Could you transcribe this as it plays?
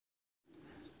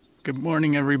Good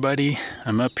morning, everybody.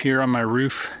 I'm up here on my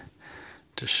roof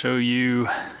to show you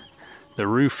the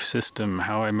roof system,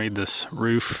 how I made this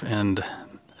roof and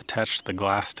attached the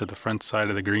glass to the front side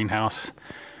of the greenhouse,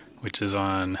 which is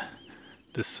on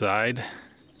this side.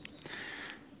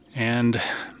 And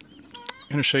I'm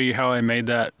going to show you how I made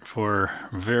that for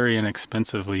very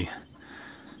inexpensively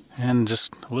and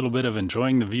just a little bit of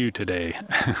enjoying the view today.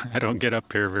 I don't get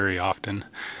up here very often.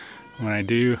 When I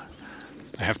do,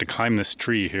 I have to climb this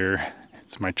tree here.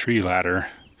 It's my tree ladder.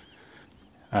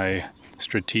 I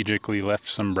strategically left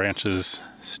some branches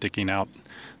sticking out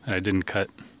that I didn't cut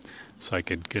so I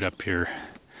could get up here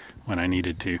when I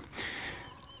needed to.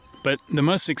 But the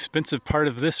most expensive part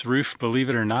of this roof, believe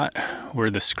it or not, were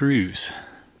the screws.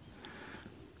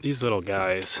 These little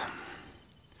guys.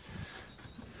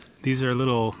 These are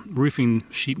little roofing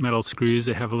sheet metal screws.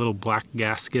 They have a little black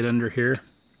gasket under here,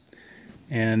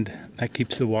 and that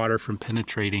keeps the water from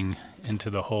penetrating into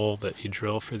the hole that you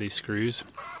drill for these screws.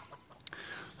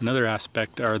 Another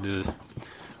aspect are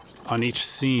on each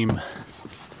seam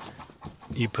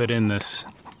you put in this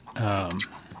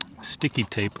sticky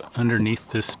tape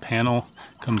underneath this panel.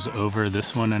 Comes over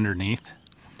this one underneath.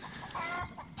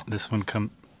 This one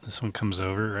comes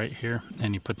over right here,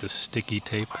 and you put this sticky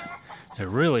tape. It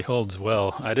really holds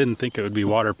well. I didn't think it would be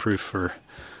waterproof for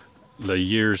the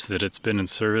years that it's been in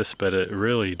service, but it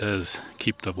really does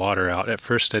keep the water out. At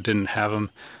first I didn't have them,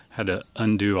 had to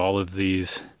undo all of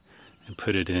these and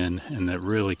put it in, and that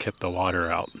really kept the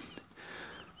water out.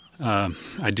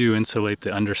 I do insulate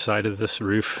the underside of this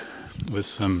roof with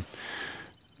some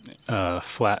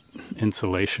flat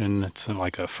insulation. It's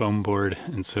like a foam board,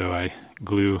 and so I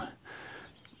glue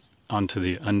onto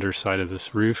the underside of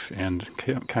this roof and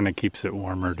kind of keeps it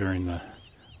warmer during the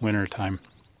winter time.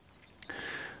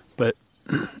 But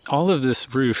all of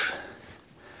this roof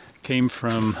came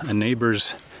from a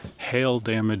neighbor's hail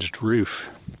damaged roof.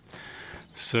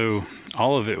 So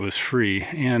all of it was free,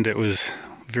 and it was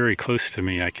very close to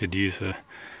me. I could use a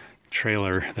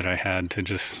trailer that I had to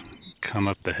just come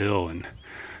up the hill and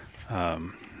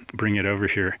bring it over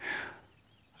here.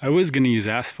 I was going to use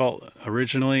asphalt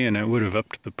originally, and it would have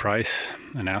upped the price,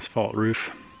 an asphalt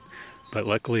roof, but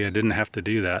luckily I didn't have to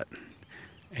do that.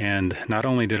 And not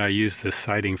only did I use this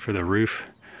siding for the roof,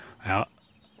 not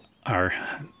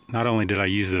only did I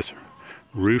use this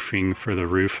roofing for the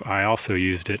roof, I also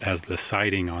used it as the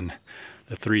siding on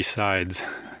the three sides.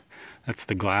 That's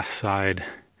the glass side,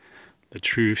 the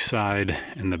true side,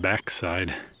 and the back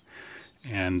side,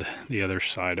 and the other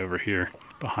side over here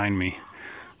behind me.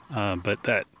 But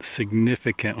that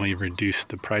significantly reduced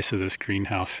the price of this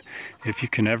greenhouse. If you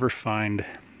can ever find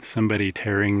somebody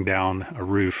tearing down a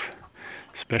roof,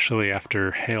 especially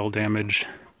after hail damage,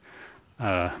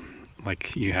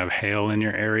 like you have hail in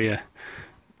your area,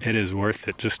 it is worth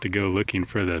it just to go looking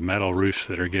for the metal roofs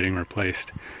that are getting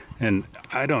replaced. And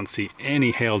I don't see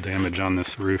any hail damage on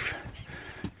this roof,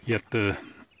 yet the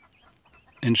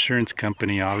insurance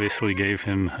company obviously gave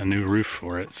him a new roof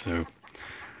for it, so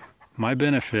my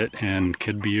benefit, and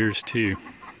could be yours too.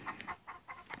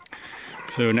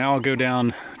 So now I'll go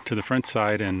down to the front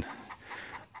side and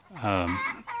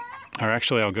or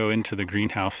actually I'll go into the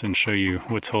greenhouse and show you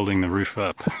what's holding the roof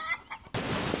up.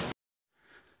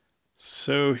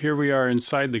 So here we are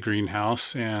inside the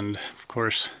greenhouse, and of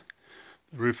course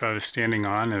the roof I was standing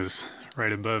on is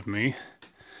right above me.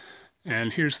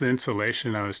 And here's the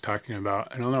insulation I was talking about.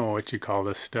 I don't know what you call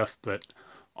this stuff, but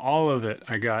all of it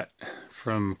I got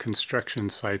from construction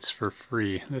sites for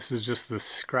free. This is just the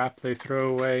scrap they throw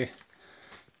away,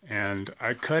 and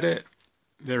I cut it.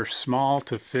 They're small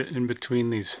to fit in between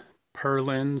these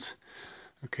purlins.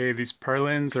 Okay, these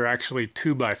purlins are actually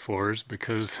 2x4s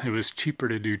because it was cheaper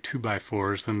to do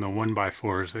 2x4s than the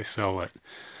 1x4s they sell at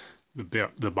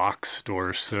the box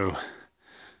stores. So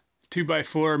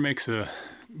 2x4 makes a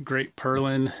great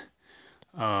purlin,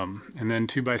 and then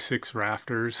 2x6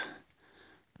 rafters.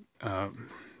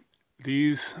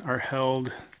 These are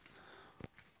held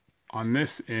on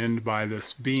this end by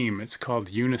this beam. It's called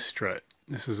Unis Strut.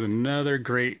 This is another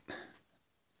great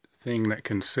thing that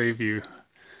can save you,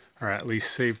 or at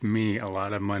least save me, a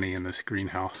lot of money in this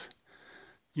greenhouse.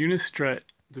 Unis Strut,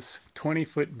 this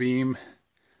 20-foot beam,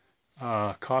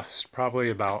 costs probably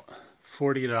about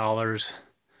 $40.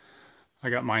 I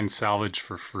got mine salvaged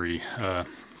for free. A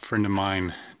friend of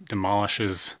mine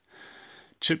demolishes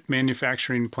chip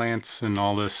manufacturing plants and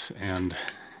all this, and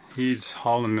he's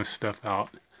hauling this stuff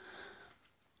out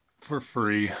for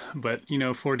free. But you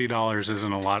know, $40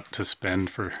 isn't a lot to spend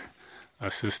for a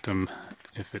system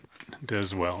if it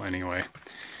does well anyway.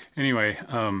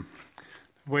 The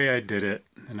way I did it,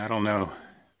 and I don't know,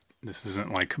 this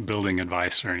isn't like building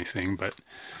advice or anything, but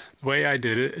The way I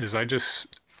did it is I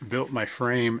just built my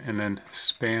frame and then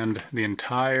spanned the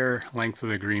entire length of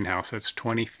the greenhouse. That's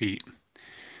 20 feet.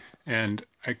 And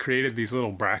I created these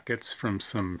little brackets from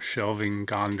some shelving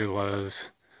gondolas.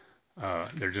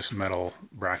 They're just metal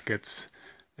brackets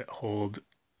that hold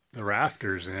the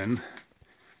rafters in.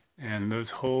 And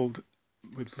those hold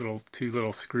with two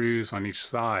little screws on each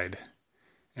side.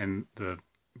 And the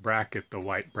bracket, the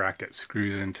white bracket,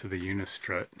 screws into the Unis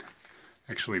Strut.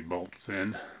 Actually bolts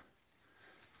in.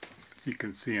 You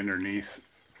can see underneath,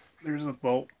 there's a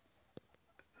bolt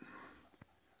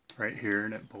right here,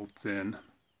 and it bolts in.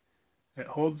 It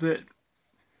holds it.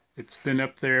 It's been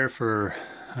up there for,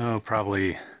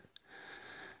 probably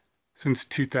since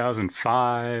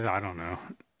 2005. I don't know.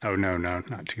 Oh, no,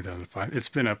 not 2005. It's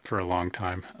been up for a long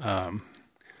time. I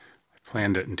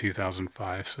planned it in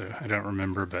 2005, so I don't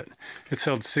remember, but it's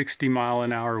held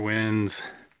 60-mile-an-hour winds.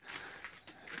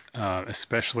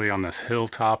 Especially on this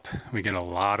hilltop, we get a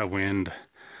lot of wind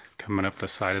coming up the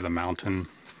side of the mountain,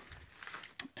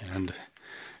 and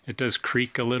it does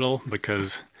creak a little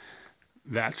because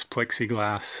that's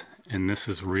plexiglass and this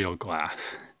is real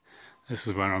glass. This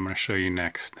is what I'm going to show you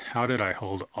next. How did I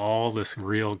hold all this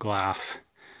real glass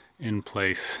in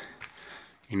place?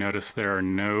 You notice there are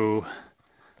no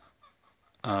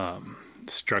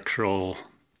structural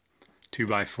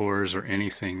 2x4s or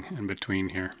anything in between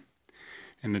here.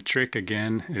 And the trick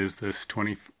again is this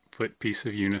 20-foot piece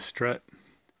of Unis Strut.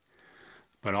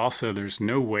 But also there's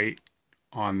no weight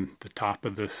on the top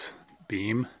of this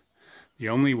beam. The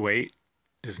only weight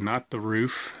is not the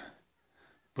roof,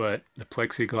 but the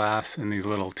plexiglass and these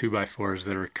little 2x4s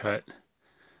that are cut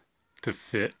to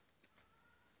fit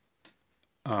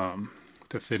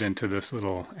into this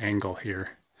little angle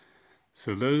here.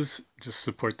 So those just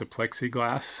support the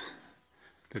plexiglass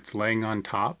that's laying on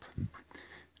top.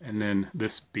 And then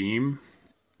this beam,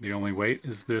 the only weight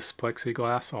is this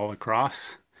plexiglass all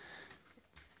across.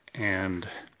 And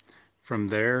from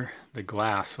there, the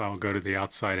glass, I'll go to the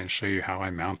outside and show you how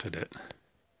I mounted it.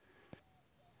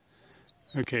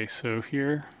 Okay, so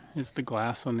here is the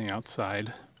glass on the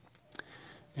outside.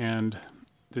 And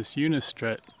this Unis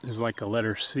Strut is like a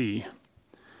letter C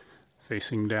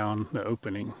facing down the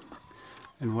opening.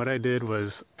 And what I did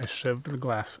was I shoved the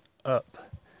glass up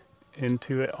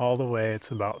into it all the way.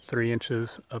 It's about 3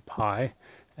 inches up high,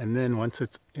 and then once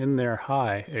it's in there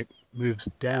high, it moves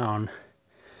down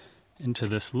into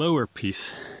this lower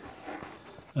piece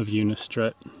of Unis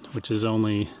Strut, which is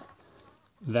only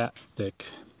that thick.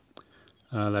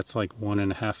 That's like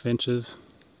 1.5 inches.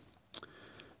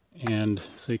 And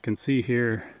so you can see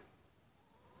here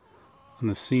on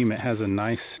the seam, it has a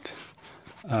nice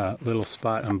little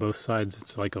spot on both sides.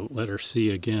 It's like a letter C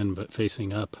again, but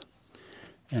facing up.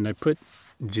 And I put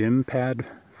gym pad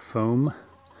foam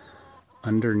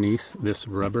underneath this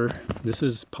rubber. This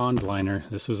is pond liner.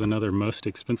 This is another most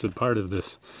expensive part of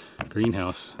this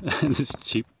greenhouse. This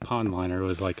cheap pond liner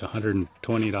was like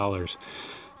 $120.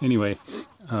 Anyway,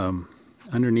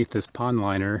 underneath this pond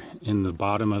liner, in the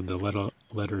bottom of the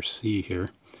letter C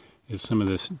here, is some of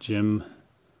this gym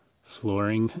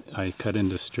flooring I cut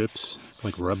into strips. It's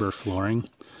like rubber flooring,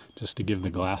 just to give the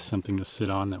glass something to sit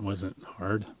on that wasn't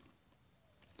hard.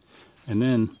 And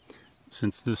then,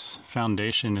 since this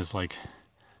foundation is like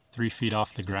 3 feet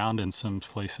off the ground in some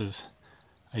places,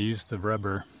 I used the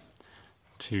rubber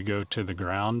to go to the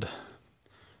ground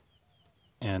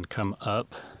and come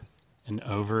up and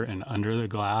over and under the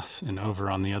glass and over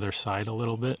on the other side a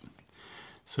little bit.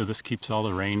 So this keeps all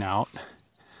the rain out.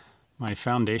 My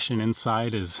foundation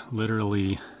inside is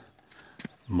literally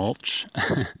mulch,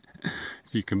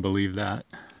 if you can believe that.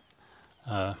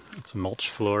 It's a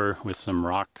mulch floor with some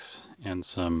rocks and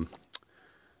some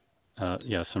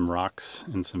rocks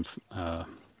and some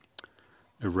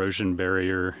erosion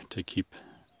barrier to keep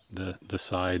the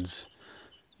sides.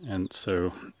 And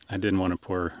so I didn't want to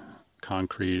pour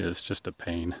concrete, it's just a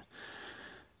pain.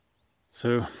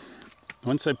 So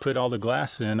once I put all the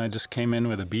glass in, I just came in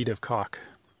with a bead of caulk.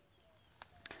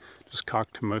 Just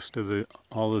caulked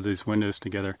all of these windows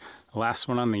together. The last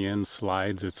one on the end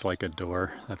slides, it's like a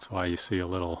door. That's why you see a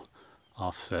little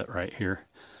offset right here.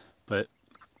 But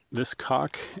this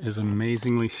caulk is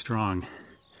amazingly strong.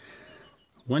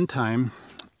 One time,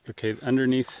 okay,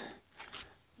 underneath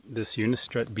this Unis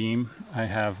Strut beam, I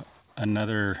have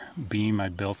another beam I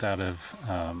built out of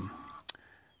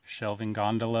shelving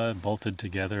gondola bolted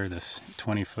together, this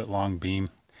 20-foot long beam,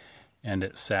 and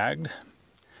it sagged.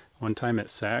 One time it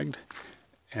sagged,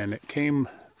 and it came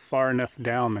far enough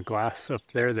down the glass up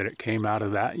there that it came out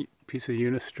of that piece of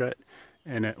Unis Strut,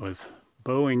 and it was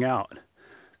bowing out.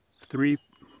 3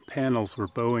 panels were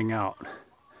bowing out.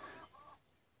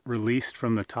 released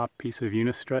from the top piece of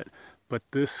Unis Strut, but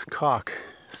this caulk,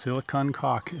 silicone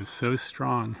caulk, is so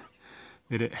strong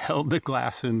that it held the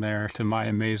glass in there to my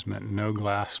amazement. No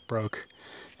glass broke.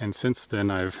 And since then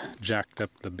I've jacked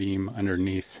up the beam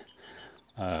underneath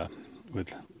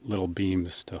with little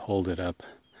beams to hold it up.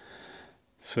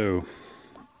 So,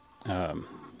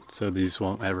 so these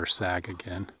won't ever sag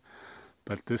again.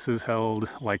 But this has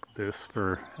held like this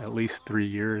for at least 3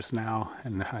 years now,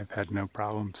 and I've had no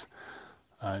problems.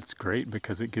 It's great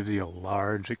because it gives you a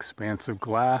large expanse of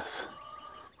glass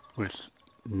with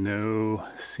no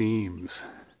seams.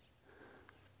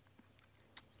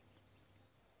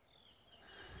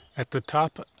 At the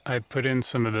top, I put in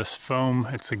some of this foam.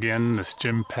 It's again this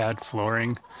gym pad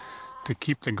flooring to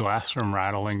keep the glass from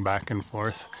rattling back and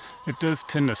forth. It does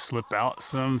tend to slip out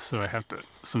some, so I have to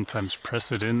sometimes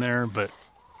press it in there, but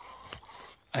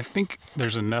I think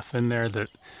there's enough in there that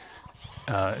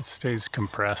it stays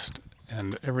compressed,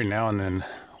 and every now and then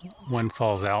one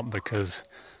falls out because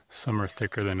some are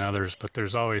thicker than others, but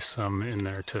there's always some in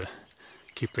there to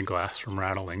keep the glass from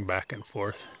rattling back and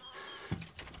forth.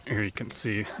 Here you can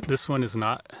see this one is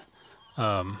not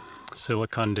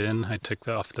siliconed in. I took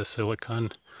off the silicone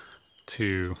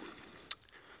to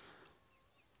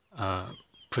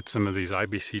put some of these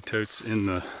IBC totes in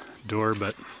the door,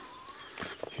 but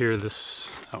here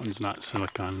that one's not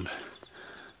siliconed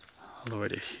all the way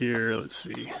to here. Let's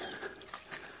see.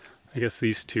 I guess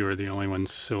these two are the only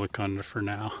ones siliconed for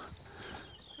now.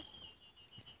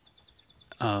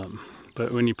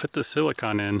 But when you put the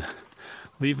silicone in,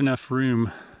 leave enough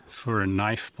room for a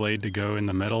knife blade to go in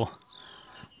the middle,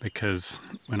 because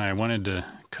when I wanted to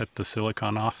cut the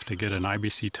silicone off to get an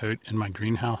IBC tote in my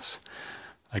greenhouse,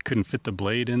 I couldn't fit the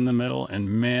blade in the middle, and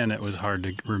man, it was hard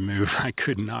to remove. I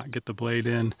could not get the blade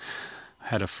in. I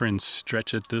had a friend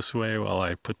stretch it this way while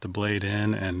I put the blade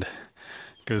in, and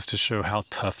it goes to show how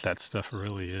tough that stuff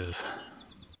really is.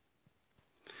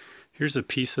 Here's a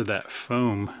piece of that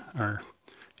foam, or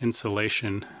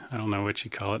insulation, I don't know what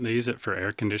you call it. They use it for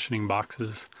air conditioning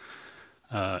boxes,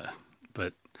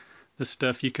 but this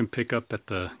stuff you can pick up at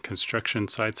the construction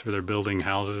sites where they're building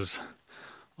houses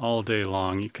all day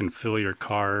long. You can fill your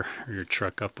car or your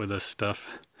truck up with this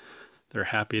stuff. They're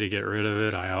happy to get rid of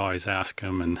it. I always ask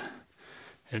them, and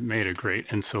it made a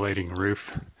great insulating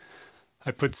roof. I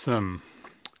put some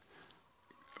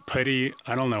putty,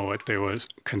 I don't know what they was,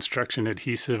 construction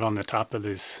adhesive on the top of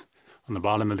these, on the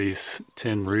bottom of these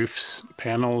tin roofs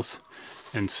panels,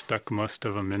 and stuck most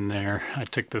of them in there. I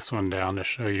took this one down to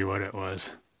show you what it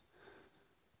was.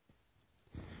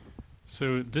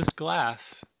 So this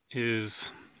glass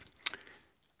is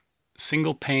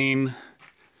single pane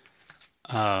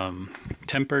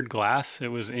tempered glass. It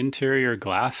was interior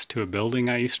glass to a building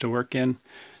I used to work in.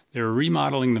 They were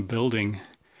remodeling the building,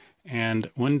 and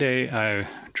one day I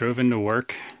drove into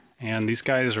work and these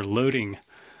guys are loading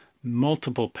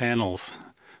multiple panels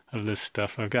of this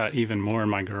stuff. I've got even more in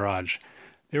my garage.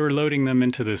 They were loading them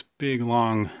into this big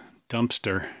long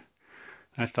dumpster.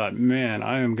 I thought, man,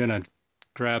 I am gonna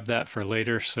grab that for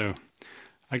later. So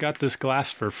I got this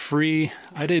glass for free.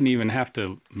 I didn't even have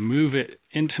to move it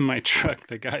into my truck.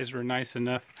 The guys were nice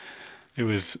enough. It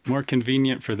was more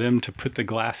convenient for them to put the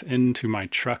glass into my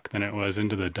truck than it was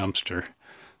into the dumpster.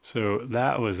 So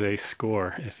that was a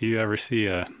score. If you ever see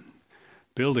a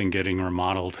building getting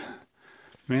remodeled,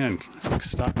 man,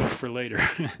 stock up for later.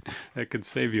 That could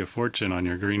save you a fortune on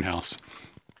your greenhouse.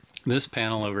 This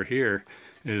panel over here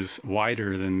is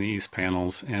wider than these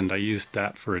panels, and I used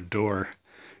that for a door.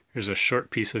 There's a short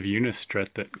piece of Unis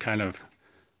Strut that kind of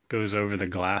goes over the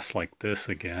glass like this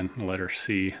again, letter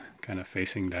C, kind of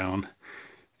facing down.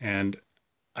 And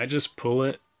I just pull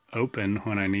it open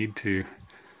when I need to.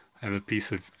 I have a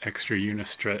piece of extra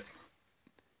Unis Strut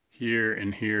here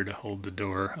and here to hold the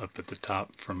door up at the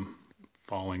top from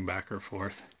falling back or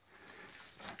forth.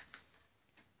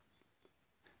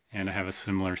 And I have a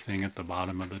similar thing at the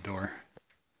bottom of the door.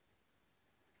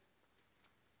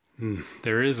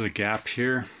 There is a gap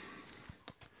here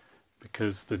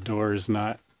because the door is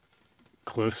not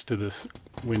close to this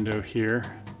window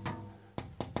here.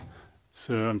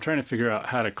 So I'm trying to figure out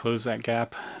how to close that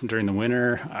gap. During the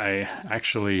winter, I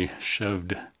actually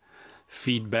shoved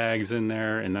feed bags in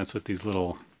there, and that's what these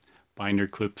little binder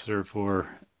clips are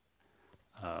for.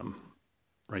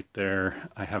 Right there,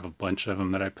 I have a bunch of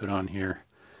them that I put on here,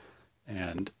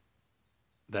 and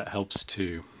that helps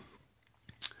to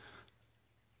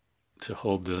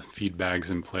hold the feed bags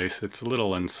in place. It's a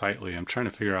little unsightly. I'm trying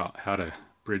to figure out how to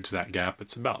bridge that gap.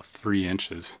 It's about 3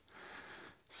 inches.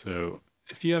 So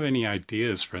if you have any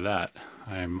ideas for that,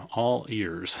 I'm all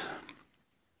ears.